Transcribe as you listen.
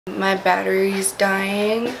My battery's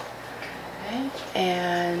dying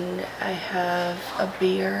and I have a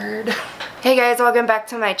beard. Hey guys, welcome back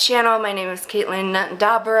to my channel. My name is Kaitlyn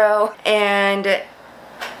Dobrow and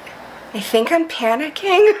I think I'm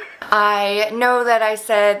panicking. I know that I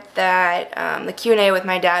said that the Q&A with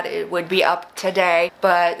my dad it would be up today,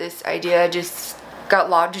 but this idea just got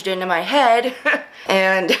lodged into my head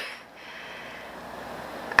and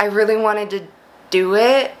I really wanted to do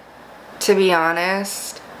it, to be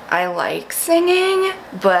honest. I like singing,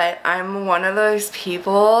 but I'm one of those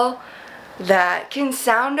people that can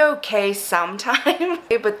sound okay sometimes,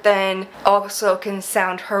 but then also can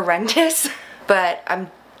sound horrendous. But I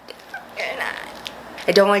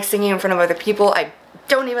don't like singing in front of other people. I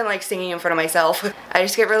don't even like singing in front of myself. I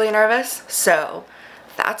just get really nervous, so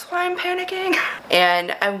that's why I'm panicking.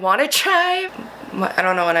 And I want to try. I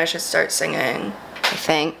don't know when I should start singing. I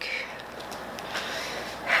think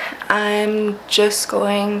I'm just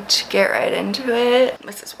going to get right into it.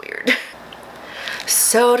 This is weird.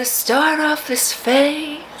 So to start off this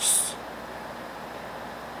face,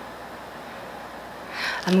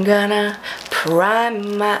 I'm gonna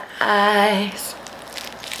prime my eyes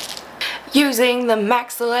using the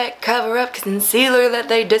MAC Select Cover-Up Concealer that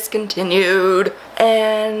they discontinued.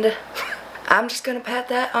 And I'm just gonna pat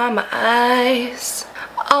that on my eyes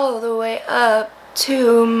all the way up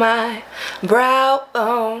to my brow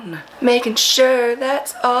bone, making sure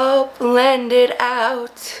that's all blended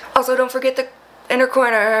out. Also, don't forget the inner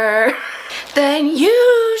corner. Then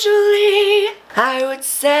usually I would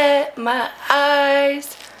set my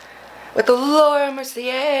eyes with the Laura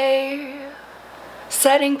Mercier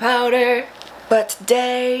setting powder, but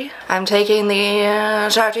today I'm taking the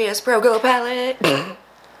Tartiest Pro Glow palette.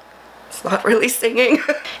 It's not really singing.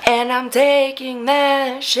 And I'm taking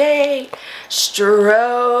that shade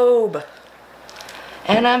Strobe,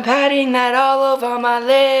 and I'm patting that all over my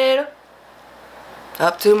lid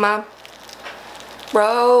up to my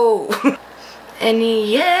brow. And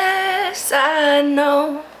yes, I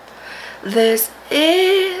know this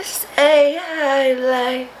is a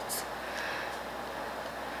highlight,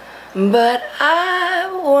 but I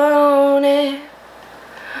want it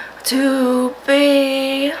to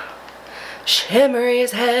be shimmery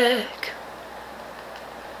as heck.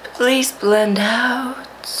 Please blend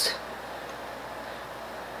out.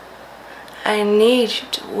 I need you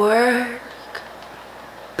to work.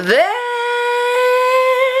 There.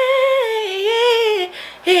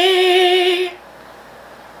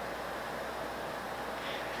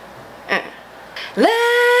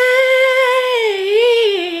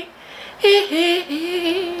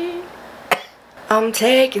 I'm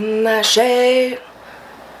taking that shade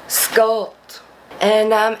Sculpt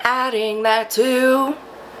and I'm adding that to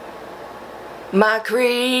my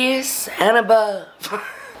crease and above,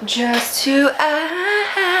 just to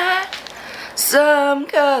add some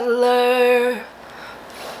color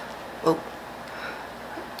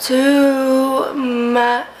to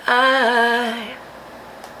my eye.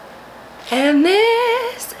 And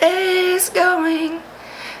this is going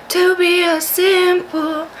to be a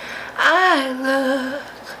simple eye look,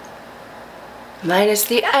 minus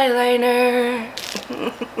the eyeliner.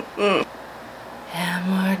 And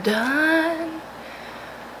we're done.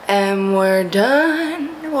 And we're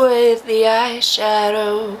done with the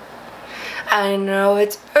eyeshadow. I know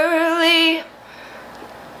it's early,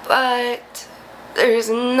 but there's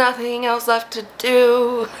nothing else left to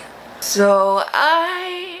do. So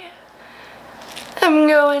I am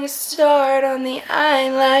going to start on the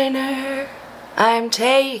eyeliner. I'm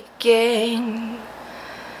taking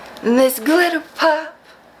this glitter pop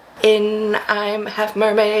in I'm Half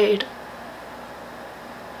Mermaid.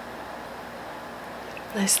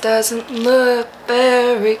 This doesn't look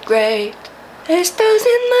very great. This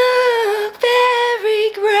doesn't look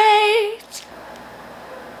very great.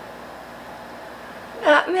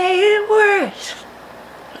 That made it worse.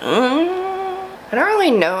 I don't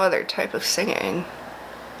really know other type of singing.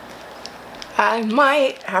 I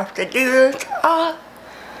might have to do this off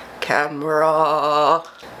camera.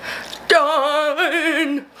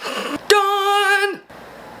 Done! Done!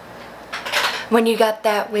 When you got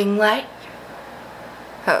that wing light.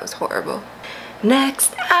 That was horrible.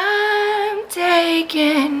 Next, I'm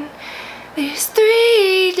taking these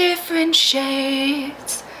 3 different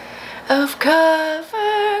shades of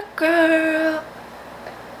Covergirl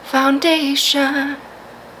foundation.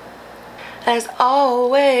 As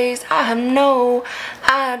always, I have no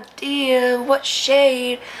idea what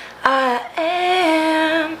shade I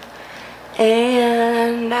am,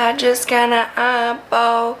 and I just kinda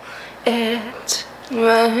eyeball it.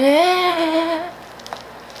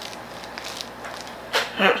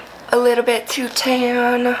 a little bit too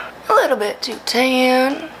tan, a little bit too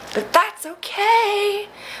tan, but that's okay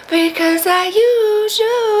because I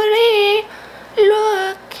usually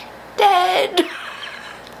look dead.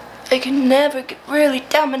 I can never get really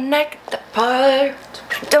down my neck at the part.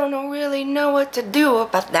 Don't really know what to do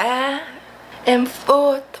about that. And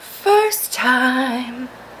for the first time,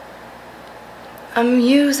 I'm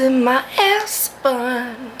using my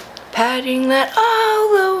Airspun, patting that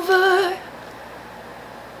all over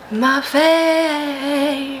my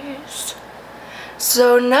face,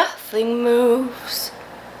 so nothing moves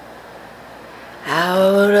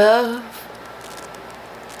out of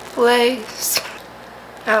place.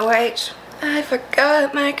 Oh wait, I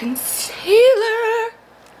forgot my concealer.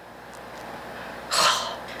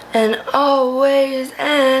 And always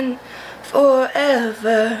and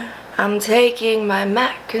forever, I'm taking my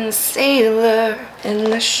MAC concealer in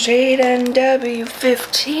the shade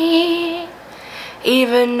NW15,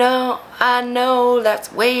 even though I know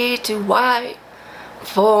that's way too white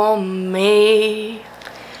for me.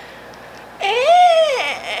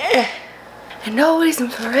 And always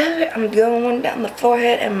and forever, I'm going down the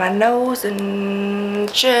forehead and my nose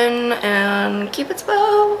and chin and Cupid's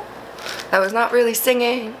bow. I was not really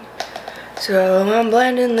singing, so I'm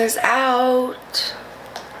blending this out.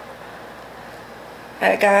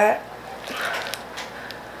 I got,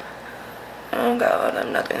 oh god, I have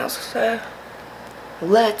nothing else to say.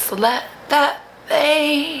 Let's let that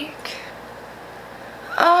bake.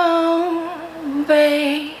 Oh,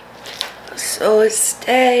 bake, so it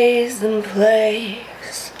stays in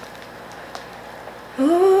place.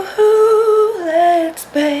 Ooh, let's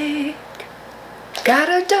bake.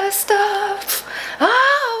 Gotta dust off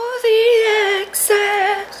all the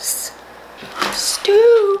excess.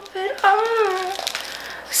 Stupid arm,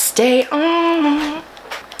 stay on.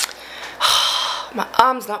 My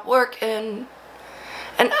arm's not working,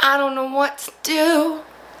 and I don't know what to do.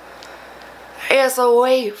 I guess I'll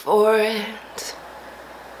wait for it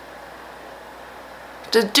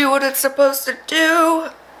to do what it's supposed to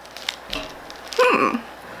do. I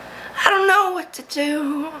don't know what to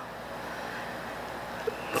do.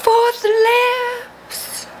 For the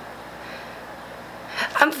lips,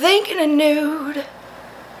 I'm thinking a nude.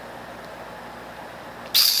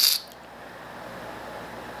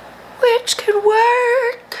 Which could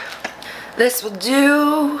work. This will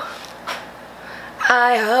do,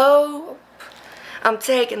 I hope. I'm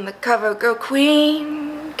taking the Covergirl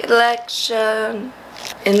Queen collection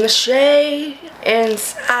in the shade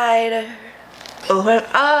Insider. Going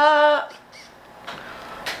up.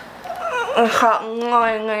 You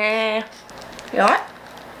know what?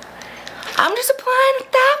 I'm just applying it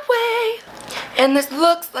that way. And this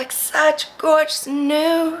looks like such a gorgeous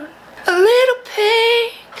nude. A little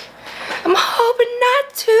pink. I'm hoping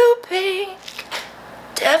not too pink.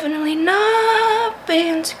 Definitely not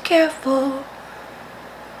being too careful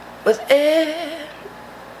with it.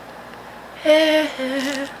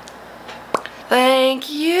 Thank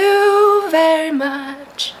you very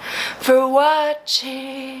much for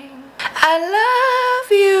watching. I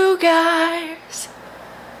love you guys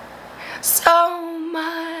so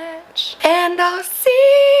much, and I'll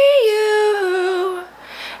see you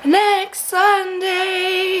next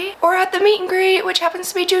Sunday or at the meet and greet, which happens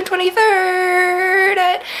to be June 23rd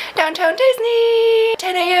at Downtown Disney,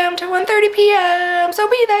 10 a.m. to 1:30 p.m. So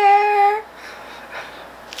be there.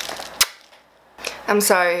 I'm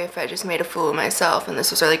sorry if I just made a fool of myself and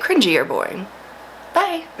this was really cringy or boring.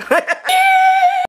 Bye.